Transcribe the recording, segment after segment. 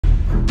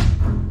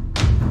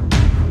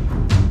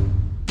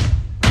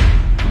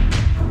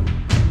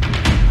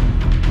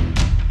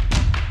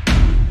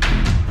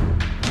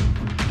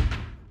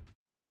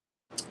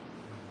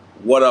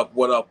What up,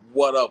 what up,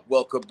 what up?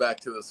 Welcome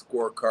back to the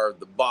Scorecard,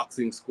 the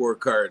boxing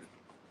scorecard,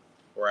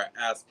 where I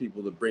ask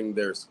people to bring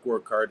their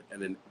scorecard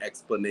and an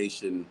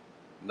explanation,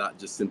 not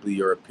just simply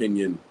your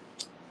opinion.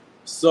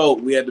 So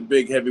we had the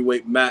big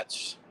heavyweight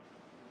match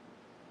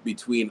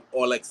between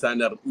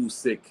Oleksandr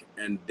Usyk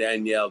and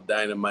Daniel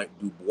Dynamite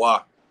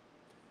Dubois.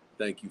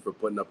 Thank you for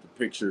putting up the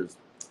pictures.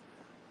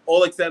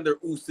 Oleksandr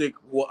Usyk,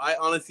 who I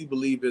honestly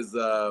believe is,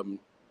 I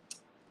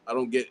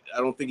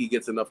don't think he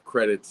gets enough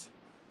credit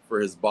for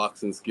his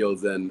boxing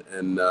skills and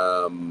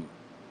the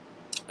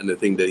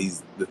things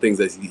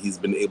that he's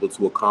been able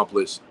to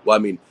accomplish. Well, I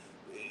mean,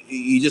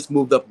 he just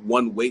moved up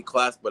one weight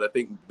class, but I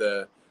think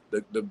the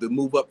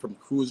move up from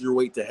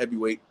cruiserweight to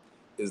heavyweight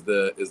is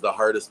the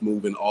hardest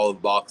move in all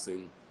of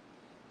boxing,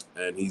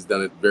 and he's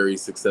done it very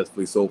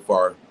successfully so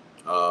far.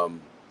 But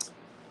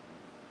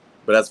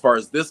as far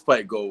as this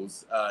fight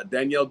goes,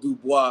 Daniel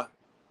Dubois,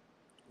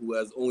 who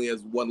only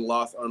has one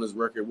loss on his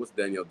record. What's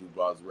Daniel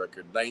Dubois'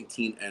 record?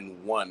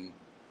 19-1.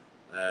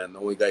 And the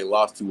only guy he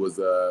lost to was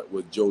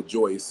Joe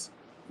Joyce,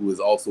 who is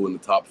also in the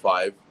top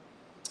 5.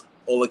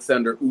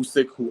 Oleksandr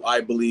Usyk, who I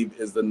believe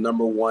is the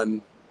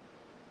 #1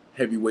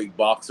 heavyweight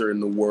boxer in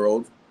the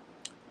world.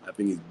 I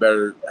think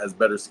has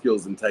better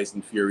skills than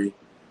Tyson Fury.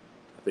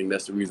 I think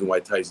that's the reason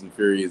why Tyson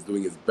Fury is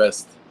doing his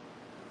best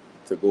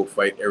to go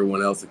fight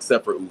everyone else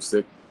except for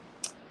Usyk.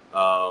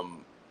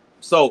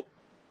 So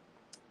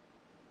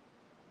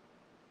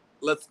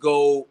let's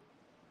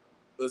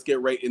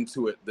get right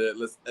into it.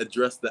 Let's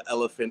address the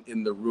elephant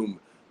in the room.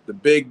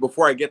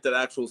 Before I get to the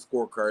actual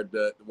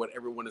scorecard, what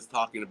everyone is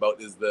talking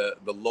about is the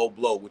low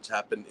blow, which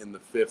happened in the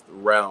 5th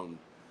round.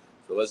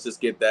 So let's just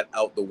get that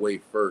out the way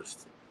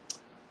first.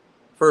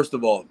 First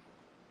of all,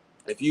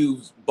 if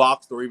you've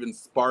boxed or even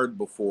sparred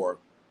before,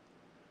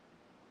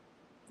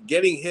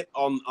 getting hit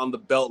on the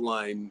belt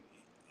line,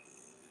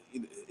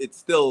 you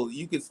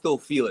can still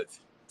feel it.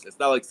 It's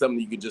not like something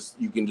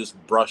you can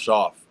just brush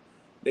off.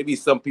 Maybe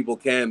some people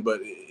can, but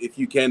if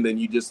you can, then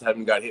you just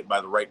haven't got hit by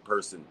the right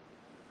person.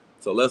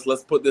 So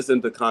let's put this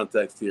into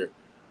context here.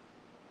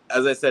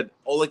 As I said,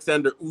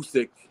 Oleksandr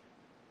Usyk,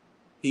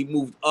 he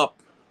moved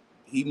up.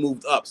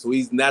 So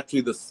he's naturally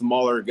the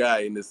smaller guy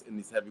in this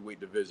heavyweight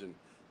division.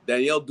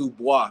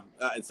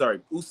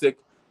 Usyk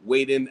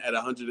weighed in at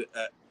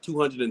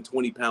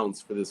 220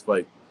 pounds for this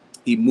fight.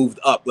 He moved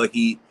up, like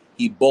he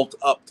bulked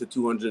up to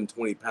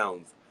 220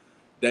 pounds.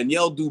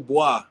 Daniel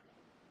Dubois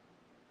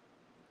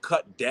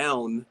cut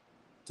down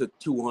to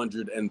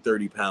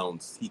 230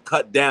 pounds. He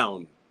cut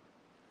down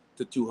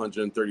to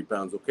 230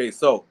 pounds. Okay,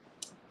 so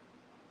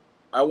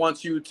I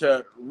want you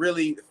to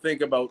really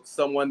think about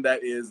someone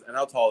that is, and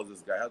how tall is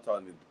this guy? How tall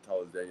is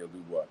Daniel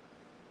Dubois?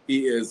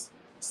 He is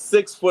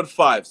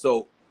 6'5".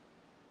 So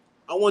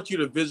I want you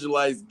to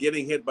visualize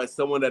getting hit by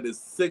someone that is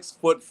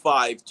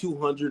 6'5",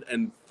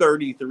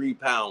 233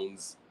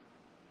 pounds.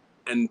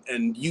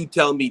 And you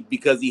tell me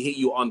because he hit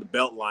you on the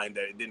belt line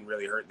that it didn't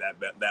really hurt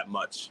that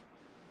much.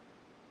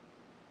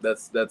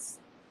 That's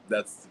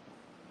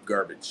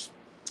garbage.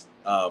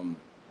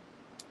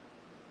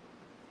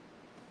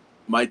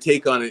 My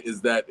take on it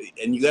is that,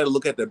 and you got to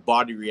look at the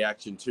body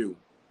reaction too.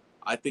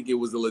 I think it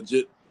was a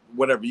legit,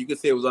 whatever you could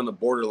say, it was on the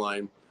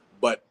borderline,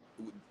 but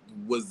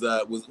was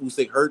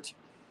Usyk hurt?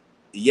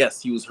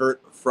 Yes, he was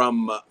hurt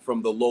from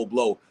the low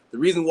blow. The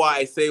reason why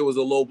I say it was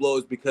a low blow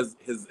is because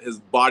his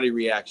body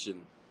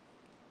reaction.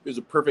 Here's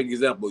a perfect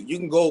example. You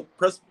can don't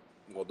press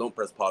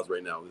pause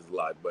right now. This is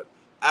live, but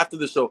after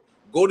the show,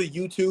 go to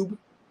YouTube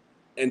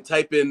and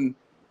type in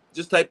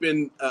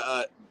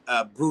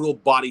brutal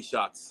body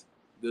shots.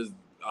 There's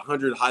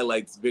 100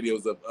 highlights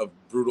videos of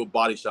brutal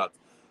body shots,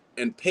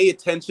 and pay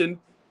attention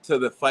to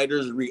the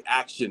fighter's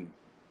reaction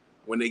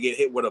when they get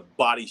hit with a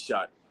body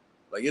shot.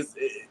 Like it's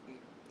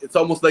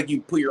almost like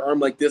you put your arm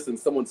like this and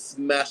someone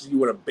smashes you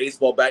with a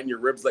baseball bat in your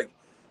ribs. Like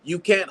you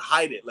can't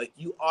hide it. Like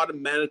you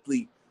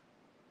automatically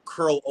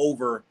curl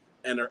over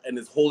and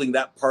is holding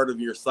that part of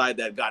your side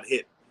that got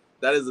hit.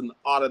 That is an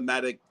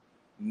automatic,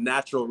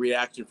 natural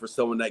reaction for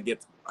someone that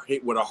gets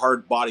hit with a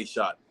hard body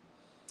shot.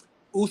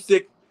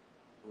 Usyk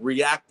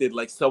reacted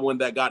like someone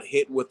that got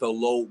hit with a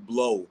low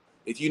blow.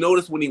 If you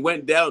notice when he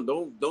went down,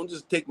 don't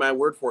just take my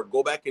word for it.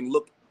 Go back and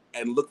look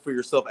for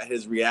yourself at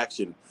his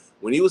reaction.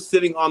 When he was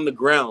sitting on the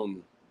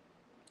ground,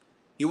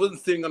 he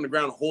wasn't sitting on the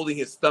ground holding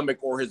his stomach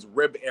or his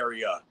rib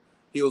area.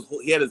 He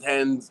had his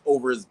hands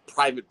over his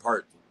private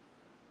part,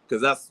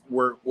 because that's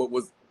what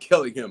was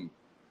killing him.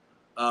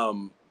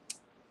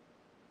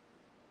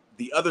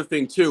 The other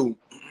thing too,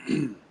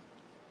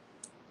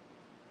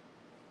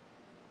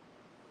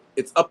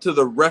 it's up to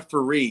the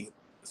referee.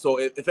 So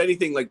if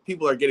anything, like,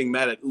 people are getting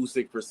mad at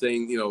Usyk for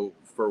saying,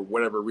 for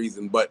whatever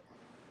reason, but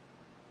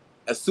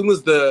as soon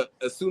as the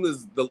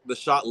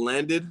shot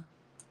landed,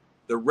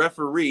 the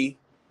referee,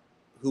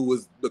 who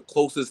was the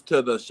closest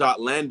to the shot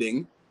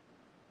landing,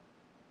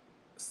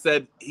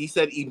 said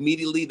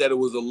immediately that it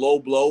was a low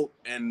blow,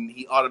 and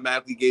he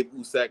automatically gave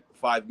Usyk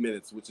 5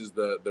 minutes, which is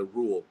the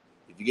rule.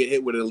 If you get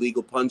hit with an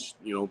illegal punch,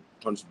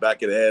 punch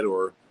back of the head,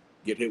 or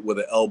get hit with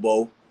an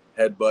elbow,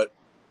 headbutt,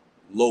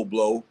 low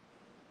blow,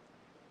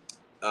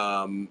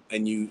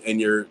 and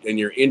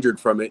you're injured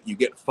from it, you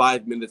get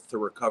 5 minutes to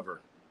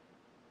recover.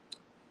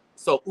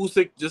 So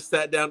Usyk just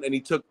sat down and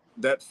he took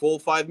that full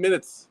 5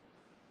 minutes.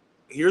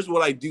 Here's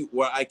what I do,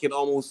 what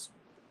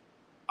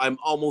I'm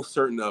almost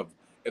certain of.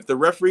 If the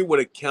referee would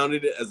have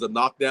counted it as a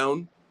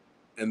knockdown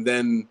and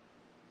then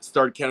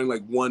started counting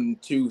like 1,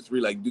 2,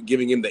 3, like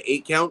giving him the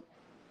 8 count,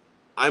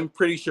 I'm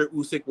pretty sure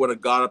Usyk would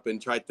have got up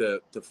and tried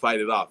to fight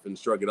it off and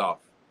shrug it off.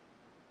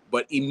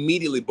 But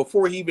immediately,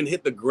 before he even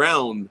hit the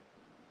ground,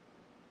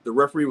 the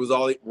referee was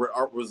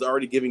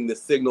already giving the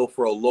signal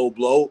for a low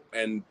blow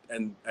and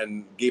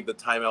gave the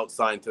timeout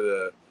sign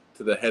to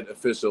the head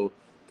official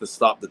to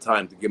stop the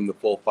time, to give him the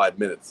full 5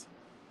 minutes.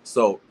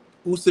 So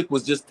Usyk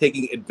was just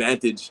taking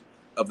advantage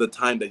of the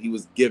time that he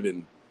was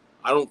given.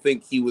 I don't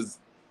think he was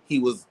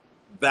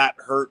that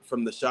hurt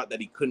from the shot that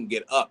he couldn't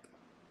get up.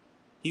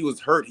 He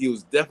was hurt. He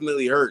was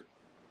definitely hurt.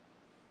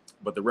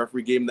 But the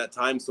referee gave him that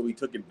time, so he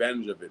took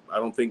advantage of it. I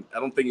don't think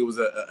it was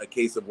a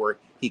case of where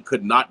he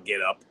could not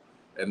get up,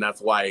 and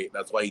that's why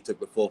he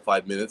took the full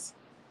 5 minutes.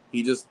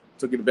 He just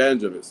took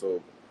advantage of it.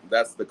 So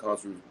that's the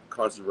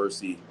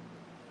controversy.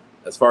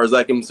 As far as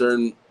I'm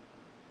concerned,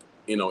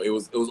 it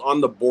was on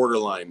the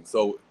borderline.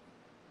 So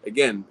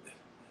again,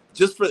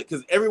 just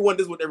because everyone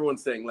does what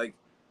everyone's saying, like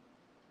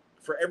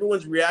for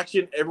everyone's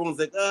reaction, everyone's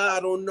like, I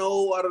don't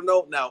know.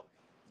 Now,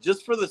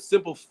 just for the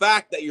simple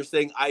fact that you're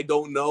saying I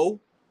don't know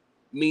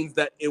means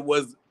that it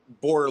was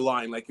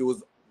borderline. Like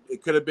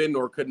it could have been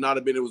or could not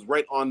have been. It was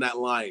right on that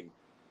line.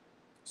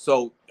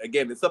 So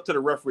again, it's up to the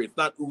referee. It's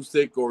not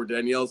Usyk or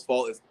Danielle's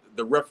fault. It's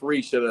the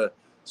referee should have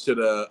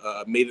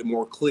made it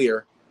more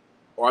clear.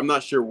 Or I'm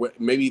not sure what.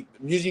 Maybe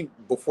usually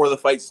before the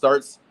fight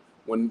starts,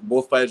 when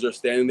both fighters are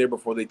standing there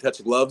before they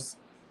touch gloves,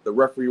 the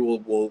referee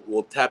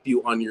will tap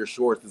you on your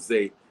shorts and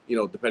say,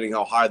 depending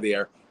how high they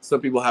are.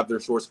 Some people have their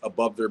shorts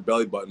above their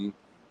belly button.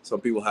 Some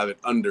people have it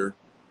under.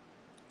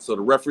 So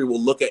the referee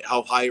will look at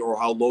how high or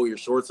how low your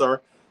shorts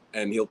are,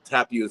 and he'll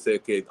tap you and say,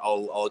 okay,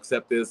 I'll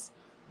accept this.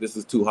 This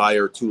is too high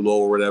or too low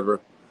or whatever.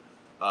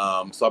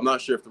 So I'm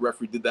not sure if the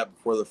referee did that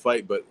before the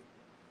fight, but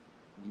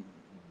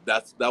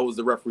that was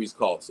the referee's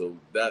call. So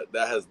that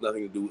has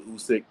nothing to do with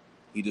Usyk.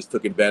 He just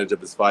took advantage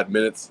of his 5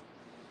 minutes.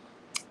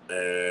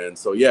 And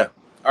so, yeah.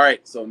 All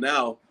right, so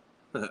now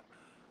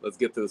let's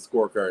get to the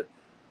scorecard.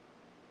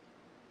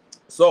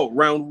 So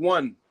round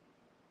one,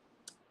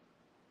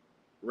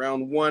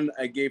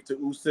 I gave to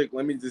Usyk.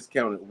 Let me just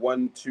count it.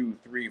 1, 2,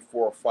 3,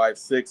 4, 5,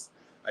 6.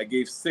 I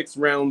gave 6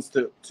 rounds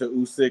to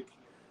Usyk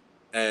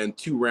and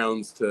 2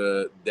 rounds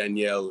to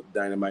Danielle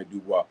Dynamite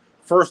Dubois.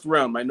 First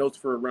round, my notes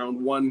for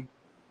round 1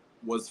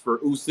 was for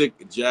Usyk,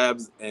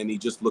 jabs, and he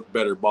just looked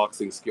better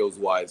boxing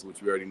skills-wise,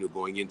 which we already knew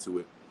going into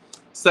it.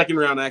 Second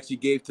round, I actually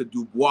gave to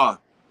Dubois.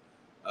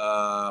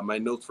 My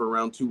notes for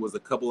round 2 was a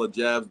couple of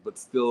jabs, but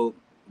still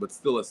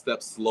a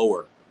step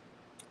slower.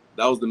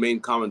 That was the main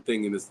common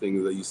thing in this thing,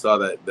 is that you saw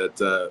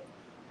that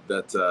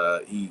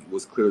he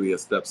was clearly a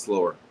step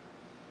slower.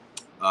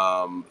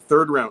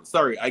 Third round,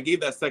 sorry, I gave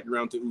that second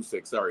round to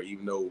Usyk, sorry,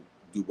 even though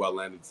Dubois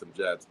landed some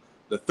jabs.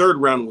 The third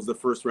round was the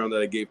first round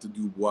that I gave to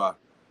Dubois.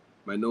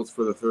 My notes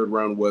for the third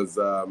round was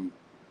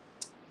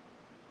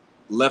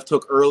left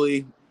hook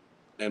early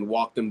and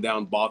walked him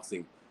down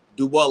boxing.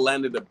 Dubois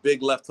landed a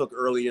big left hook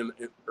early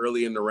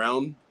in the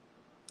round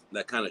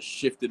that kind of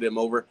shifted him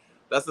over.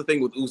 That's the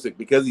thing with Usyk,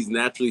 because he's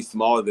naturally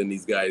smaller than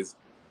these guys.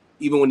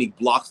 Even when he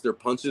blocks their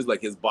punches,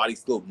 like his body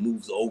still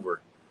moves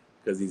over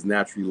because he's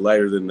naturally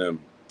lighter than them.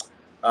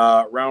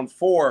 Round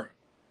 4,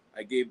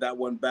 I gave that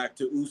one back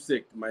to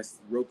Usyk. My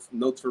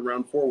notes for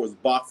round 4 was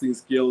boxing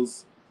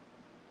skills.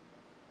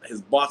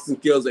 His boxing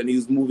skills, and he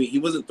was moving. He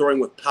wasn't throwing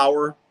with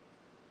power,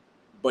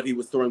 but he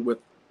was throwing with.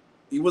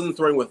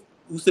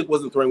 Usyk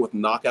wasn't throwing with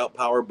knockout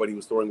power, but he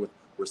was throwing with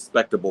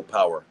respectable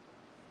power.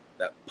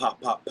 That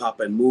pop,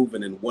 and move,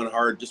 and then one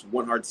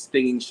hard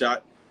stinging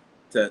shot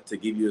to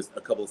give you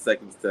a couple of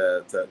seconds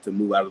to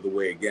move out of the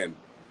way again.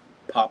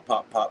 Pop,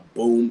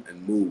 boom,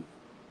 and move.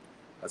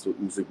 That's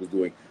what Usyk was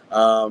doing.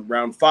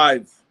 Round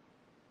 5.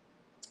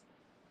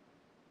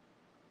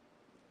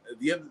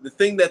 The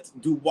thing that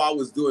Dubois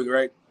was doing,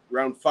 right?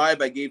 Round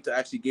 5, I gave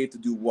to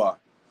Dubois,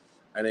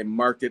 and I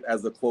marked it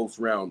as a close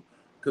round,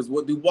 because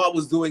what Dubois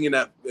was doing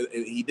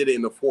he did it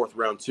in the 4th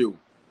round too.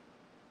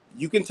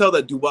 You can tell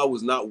that Dubois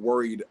was not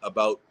worried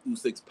about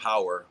Usyk's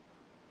power.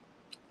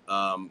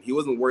 He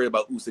wasn't worried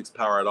about Usyk's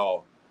power at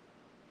all.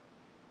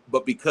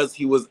 But because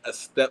he was a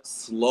step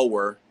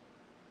slower,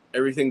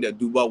 everything that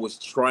Dubois was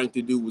trying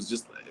to do was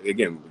just,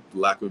 again, for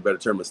lack of a better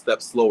term, a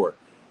step slower.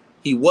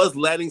 He was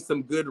landing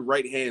some good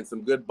right hands,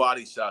 some good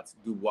body shots,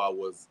 Dubois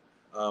was.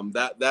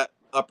 That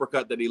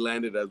uppercut that he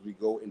landed as we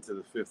go into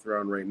the 5th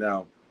round right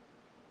now,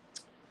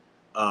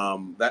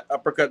 that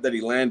uppercut that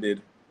he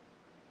landed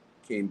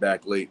came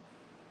back late.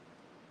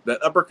 That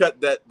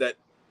uppercut that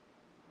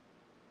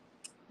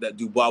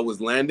Dubois was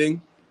landing,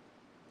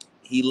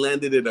 he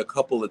landed it a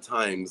couple of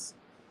times,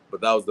 but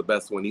that was the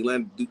best one.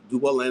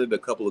 Dubois landed a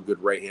couple of good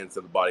right hands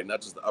to the body,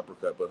 not just the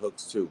uppercut, but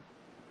hooks too.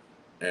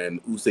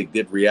 And Usyk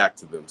did react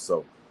to them.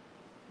 So,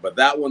 but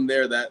that one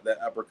there, that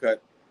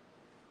uppercut,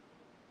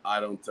 I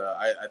don't.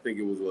 I think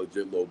it was a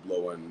legit low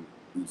blow, and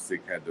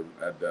Usyk had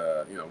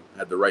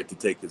the right to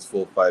take his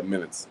full 5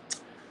 minutes.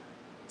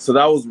 So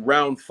that was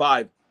round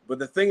 5. But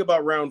the thing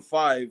about round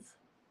 5,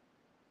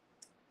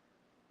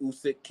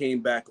 Usyk came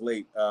back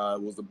late.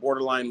 It was a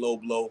borderline low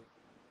blow,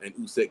 and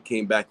Usyk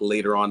came back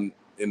later on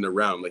in the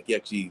round. Like he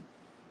actually,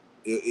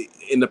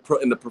 in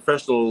the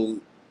professional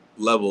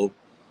level,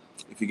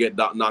 if you get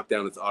knocked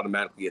down, it's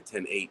automatically a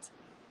 10-8.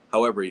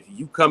 However, if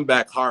you come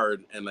back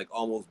hard and like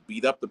almost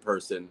beat up the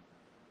person,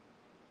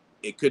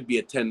 it could be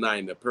a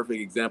 10-9. A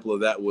perfect example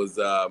of that was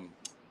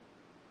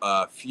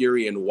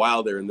Fury and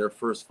Wilder in their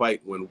first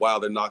fight, when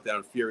Wilder knocked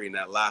down Fury in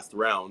that last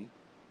round.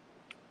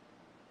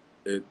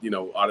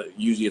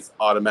 Usually it's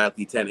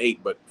automatically 10-8,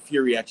 but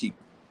Fury actually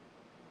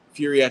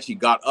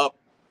got up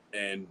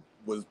and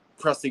was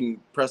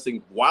pressing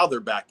Wilder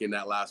back in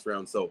that last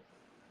round. So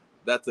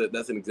that's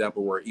an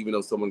example where even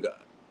though someone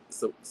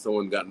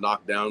got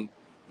knocked down,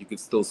 you could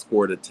still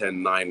score the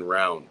 10-9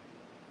 round.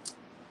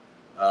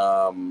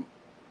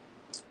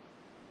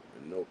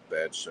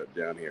 Notepad shut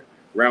down here.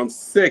 Round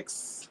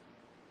 6,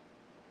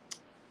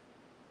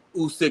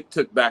 Usyk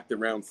took back the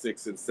round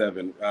 6 and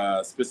 7.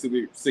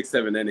 Specifically 6,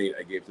 7, and 8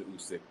 I gave to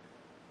Usyk.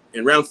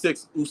 In round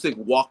 6, Usyk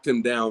walked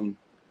him down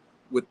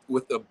with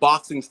a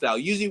boxing style.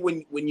 Usually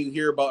when you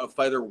hear about a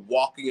fighter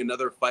walking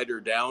another fighter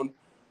down,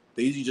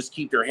 they usually just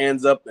keep their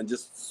hands up and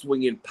just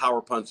swing in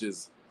power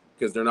punches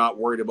because they're not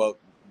worried about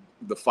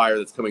the fire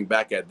that's coming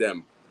back at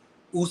them.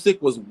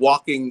 Usyk was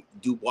walking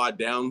Dubois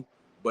down,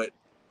 but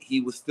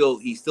he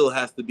still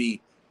has to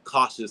be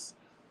cautious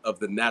of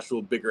the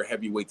natural bigger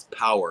heavyweight's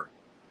power.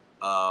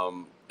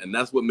 And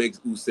that's what makes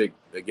Usyk,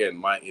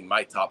 again, in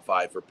my top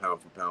 5 for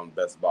pound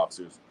best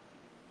boxers,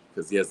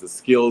 because he has the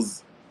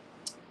skills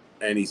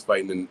and he's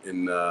fighting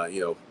in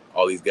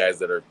all these guys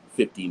that are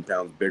 15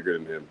 pounds bigger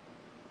than him.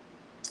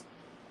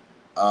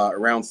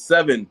 Round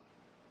 7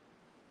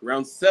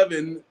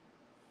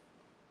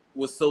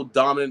 was so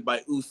dominant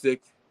by Usyk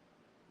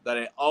that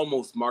I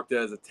almost marked it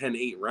as a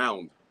 10-8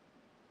 round.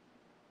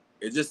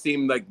 It just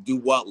seemed like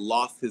Dubois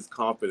lost his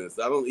confidence.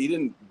 He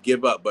didn't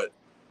give up, but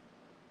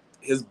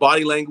his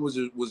body language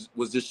was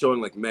just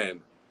showing like,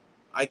 man,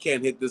 I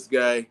can't hit this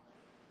guy.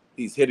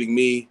 He's hitting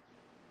me.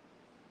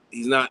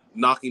 He's not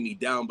knocking me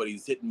down, but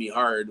he's hitting me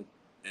hard,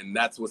 and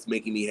that's what's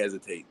making me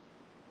hesitate.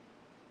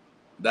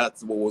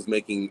 That's what was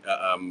making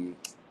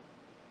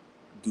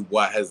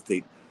Dubois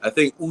hesitate. I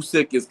think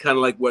Usyk is kind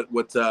of like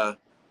what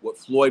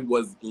Floyd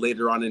was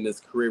later on in his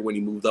career when he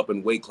moved up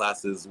in weight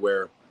classes,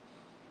 where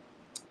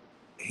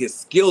his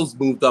skills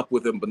moved up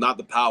with him, but not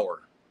the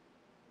power.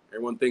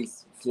 Everyone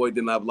thinks Floyd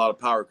didn't have a lot of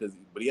power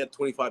but he had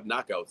 25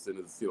 knockouts in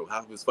his,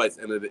 half of his fights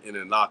ended in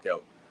a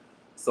knockout.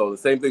 So the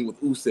same thing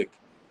with Usyk.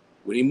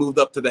 When he moved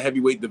up to the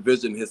heavyweight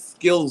division, his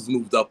skills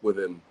moved up with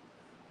him,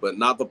 but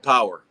not the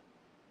power.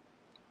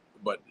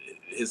 But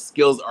his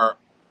skills are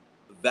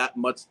that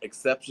much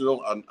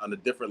exceptional on a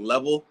different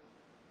level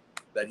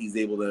that he's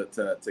able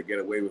to get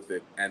away with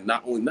it. And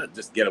not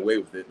just get away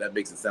with it, that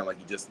makes it sound like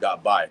he just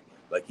got by.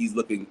 Like, he's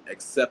looking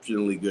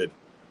exceptionally good,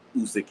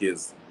 Usyk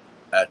is,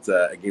 at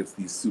against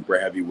these super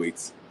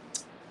heavyweights.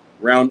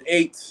 Round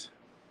 8.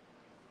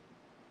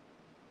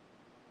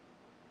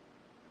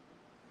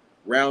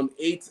 I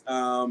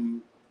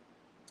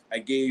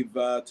gave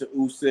to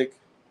Usyk.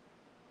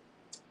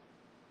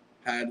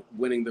 Had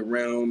winning the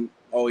round.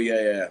 Oh,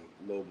 yeah.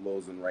 Low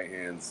blows and right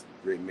hands.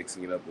 Great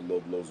mixing it up with low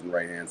blows and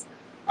right hands.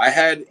 I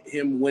had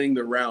him winning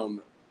the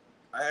round.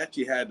 I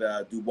actually had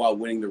Dubois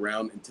winning the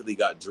round until he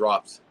got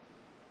dropped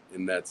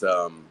in that,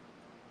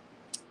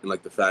 in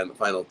like the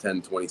final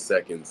 10, 20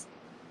 seconds.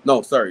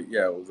 No, sorry.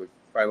 Yeah, it was like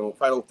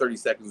final 30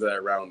 seconds of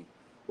that round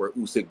where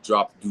Usyk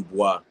dropped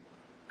Dubois.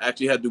 I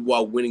actually had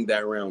Dubois winning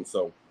that round.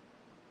 So,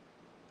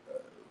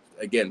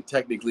 again,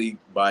 technically,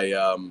 by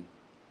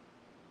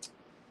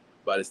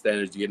the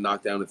standards, you get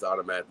knocked down, it's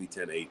automatically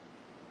 10-8.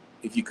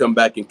 If you come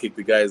back and kick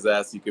the guy's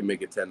ass, you can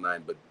make it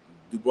 10-9. But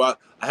Dubois,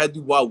 I had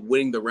Dubois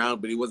winning the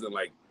round, but he wasn't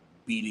like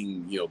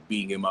beating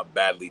him up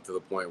badly to the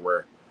point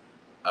where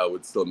I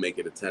would still make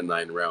it a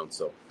 10-9 round.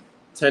 So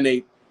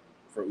 10-8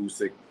 for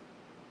Usyk.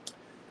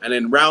 And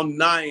then round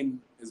 9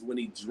 is when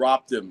he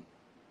dropped him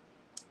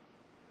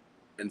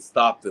and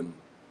stopped him.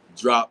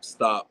 Drop,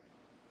 stop,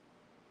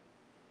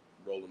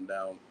 roll him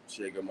down,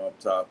 shake him up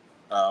top.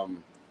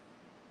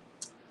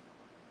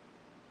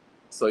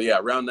 So yeah,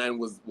 round 9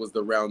 was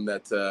the round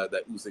that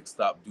Usyk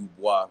stopped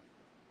Dubois.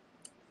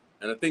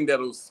 And the thing that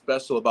was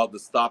special about the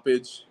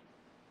stoppage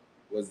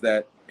was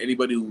that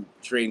anybody who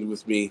trained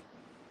with me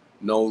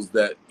knows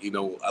that,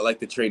 I like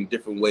to train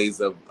different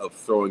ways of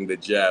throwing the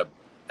jab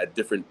at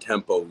different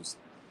tempos.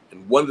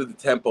 And one of the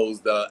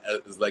tempos that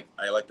is like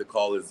I like to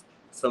call is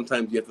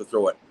sometimes you have to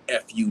throw an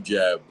FU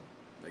jab.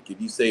 Like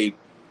if you say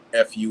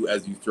FU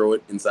as you throw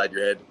it inside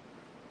your head,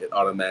 it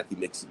automatically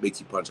makes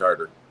you punch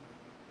harder.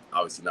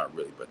 Obviously not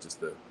really, but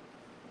just what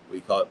do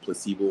you call it,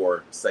 placebo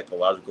or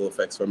psychological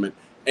effects from it.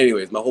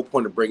 Anyways, my whole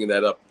point of bringing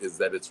that up is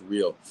that it's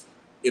real.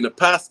 In the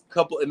past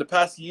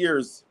year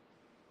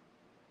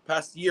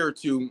or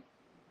two,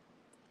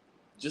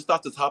 just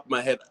off the top of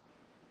my head,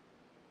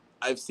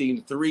 I've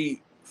seen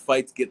 3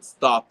 fights get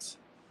stopped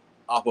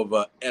off of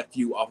a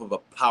FU, off of a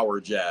power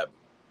jab.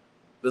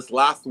 This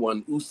last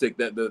one, Usyk,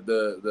 that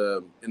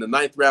the in the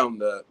 9th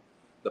round,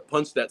 the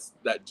punch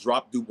that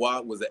dropped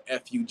Dubois was a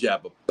FU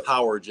jab, a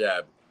power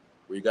jab,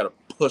 where you got to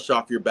push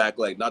off your back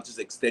leg, not just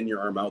extend your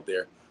arm out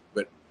there,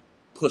 but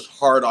push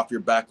hard off your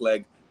back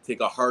leg,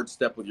 take a hard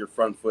step with your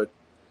front foot,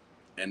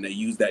 and they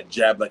use that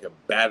jab like a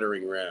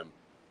battering ram.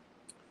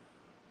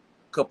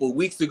 A couple of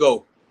weeks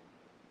ago,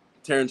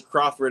 Terrence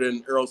Crawford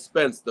and Errol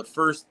Spence, the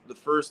first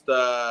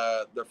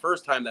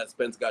time that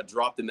Spence got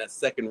dropped in that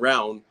 2nd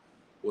round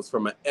was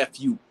from a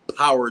FU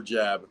power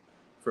jab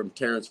from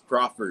Terrence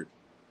Crawford.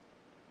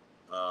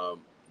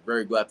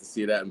 Very glad to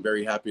see that. I'm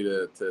very happy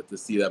to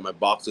see that. My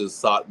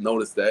boxers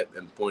noticed that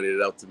and pointed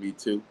it out to me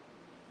too.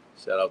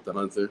 Shout out to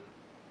Hunter.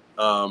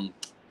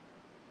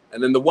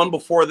 And then the one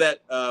before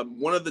that,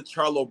 one of the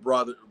Charlo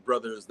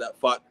brothers that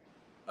fought,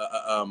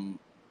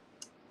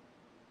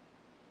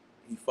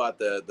 he fought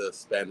the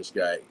Spanish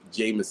guy,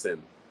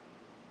 Jameson.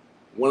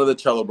 One of the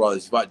Charlo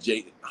brothers, he fought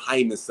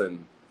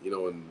Jameson,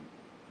 and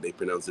they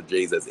pronounce the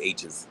J's as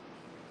H's.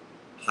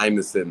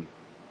 Jameson.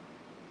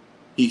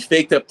 He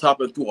faked up top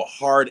and threw a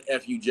hard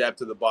FU jab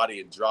to the body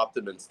and dropped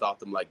him and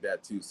stopped him like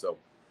that too. So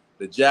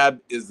the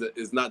jab is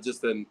not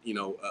just a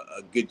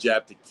good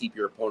jab to keep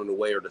your opponent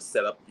away or to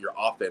set up your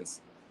offense,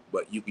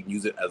 but you can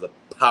use it as a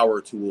power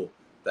tool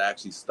to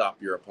actually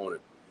stop your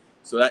opponent.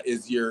 So that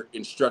is your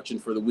instruction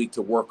for the week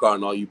to work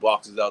on, all you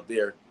boxers out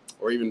there,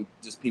 or even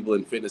just people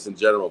in fitness in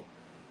general.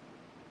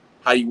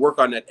 How you work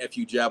on that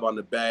FU jab on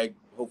the bag.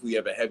 Hopefully you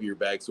have a heavier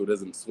bag so it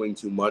doesn't swing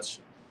too much.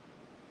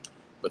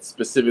 But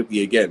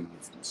specifically, again,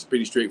 it's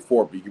pretty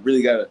straightforward. But you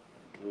really gotta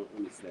let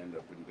me stand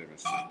up and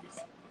demonstrate this.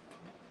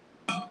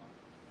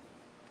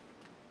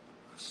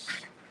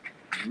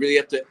 You really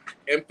have to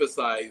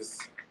emphasize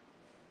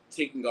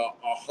taking a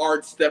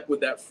hard step with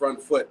that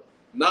front foot,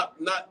 not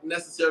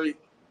necessarily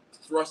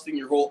thrusting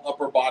your whole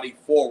upper body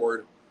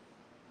forward,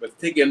 but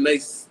taking a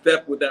nice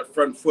step with that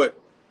front foot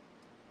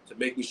to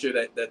making sure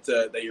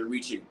that you're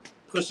reaching,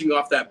 pushing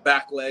off that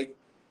back leg,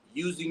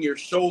 using your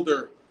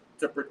shoulder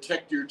to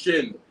protect your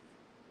chin.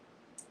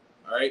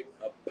 All right,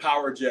 a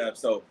power jab.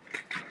 So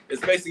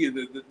it's basically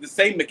the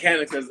same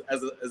mechanics as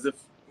if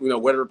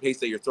whatever pace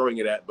that you're throwing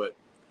it at, but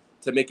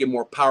to make it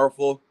more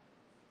powerful,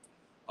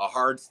 a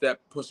hard step,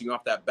 pushing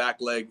off that back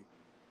leg,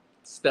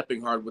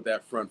 stepping hard with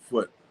that front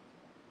foot,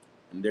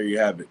 and there you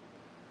have it.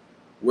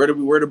 Where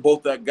do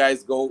both that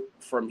guys go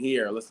from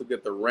here? Let's look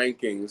at the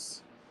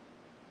rankings.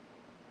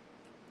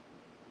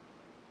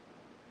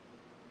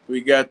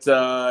 We got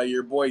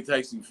your boy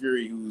Tyson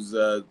Fury, who's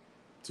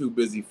too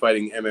busy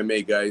fighting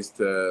MMA guys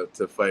to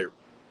fight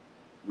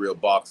real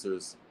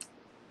boxers.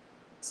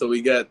 So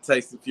we got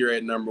Tyson Fury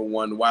at number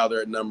 1,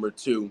 Wilder at number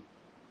 2,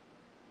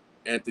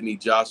 Anthony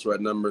Joshua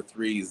at number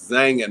 3,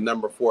 Zhang at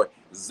number 4.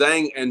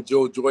 Zhang and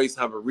Joe Joyce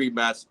have a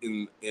rematch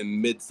in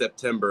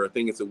mid-September. I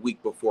think it's a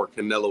week before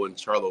Canelo and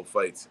Charlo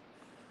fights.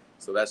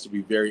 So that should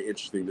be very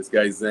interesting. This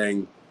guy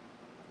Zhang,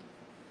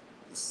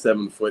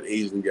 7-foot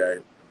Asian guy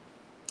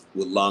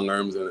with long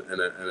arms and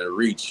a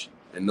reach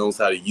and knows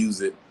how to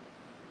use it.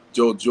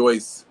 Joe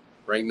Joyce,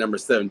 ranked number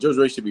 7. Joe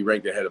Joyce should be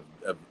ranked ahead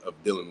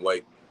of Dylan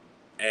White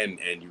and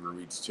Andy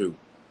Ruiz too.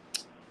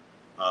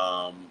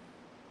 And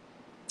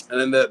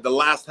then the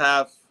last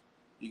half,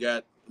 you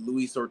got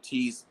Luis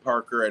Ortiz,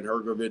 Parker, and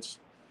Hrgovic.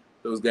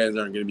 Those guys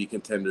aren't going to be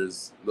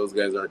contenders. Those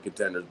guys aren't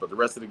contenders. But the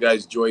rest of the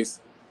guys,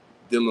 Joyce,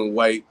 Dylan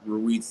White,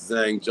 Ruiz,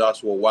 Zhang,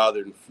 Joshua,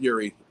 Wilder, and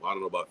Fury. Well, I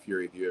don't know about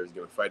Fury if Fury's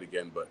going to fight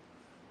again, but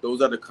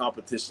those are the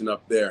competition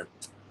up there.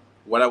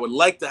 What I would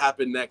like to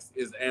happen next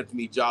is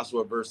Anthony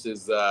Joshua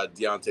versus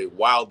Deontay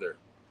Wilder.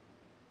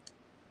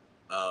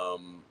 The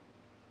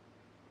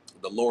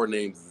lower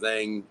names,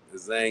 Zhang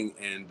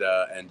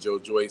and Joe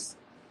Joyce,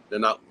 they're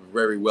not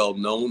very well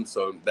known,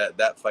 so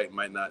that fight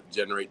might not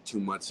generate too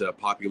much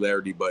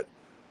popularity. But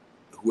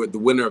the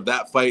winner of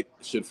that fight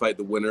should fight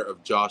the winner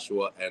of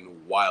Joshua and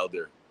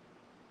Wilder.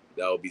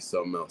 That would be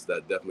something else.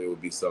 That definitely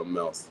would be something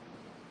else.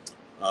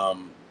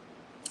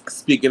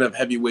 Speaking of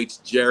heavyweights,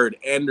 Jared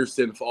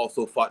Anderson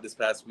also fought this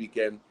past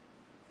weekend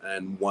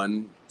and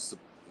won.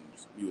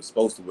 He was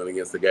supposed to win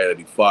against the guy that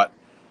he fought.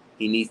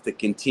 He needs to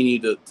continue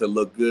to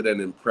look good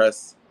and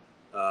impress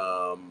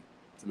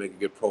to make a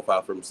good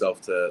profile for himself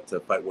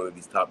to fight one of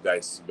these top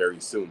guys very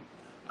soon.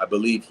 I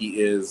believe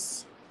he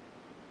is,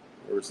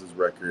 where's his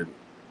record?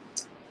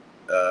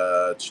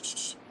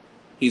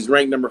 He's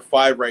ranked number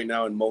 5 right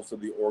now in most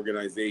of the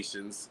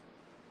organizations.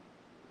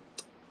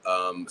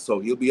 So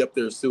he'll be up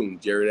there soon.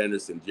 Jared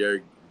Anderson,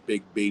 Jared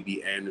Big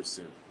Baby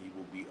Anderson. He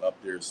will be up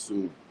there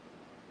soon.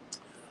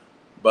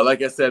 But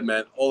like I said,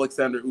 man,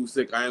 Oleksandr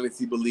Usyk, I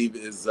honestly believe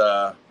is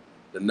the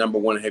number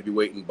 1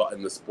 heavyweight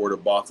in the sport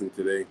of boxing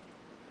today.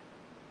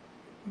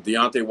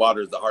 Deontay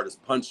Wilder is the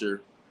hardest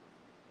puncher.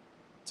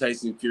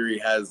 Tyson Fury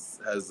has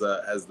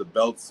the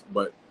belts,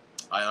 but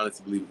I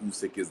honestly believe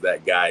Usyk is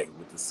that guy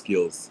with the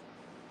skills.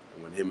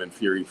 And when him and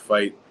Fury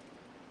fight,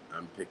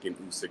 I'm picking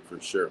Usyk for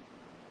sure.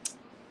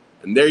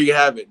 And there you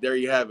have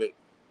it.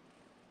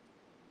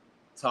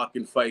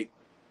 Talking fight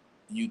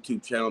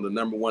YouTube channel, the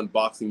 #1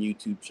 boxing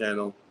YouTube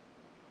channel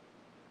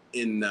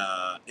in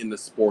the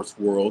sports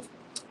world.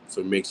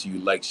 So make sure you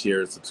like,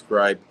 share, and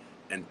subscribe,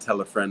 and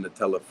tell a friend to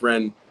tell a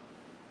friend.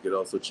 You can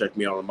also check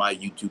me out on my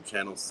YouTube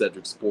channel,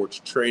 Cedric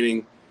Sports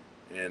Training,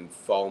 and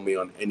follow me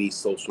on any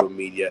social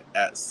media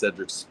at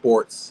Cedric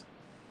Sports.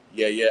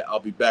 Yeah, I'll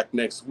be back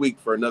next week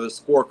for another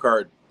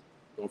scorecard.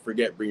 Don't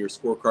forget, bring your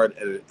scorecard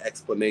and an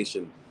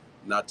explanation,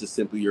 not just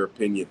simply your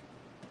opinion.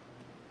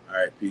 All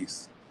right,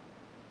 peace.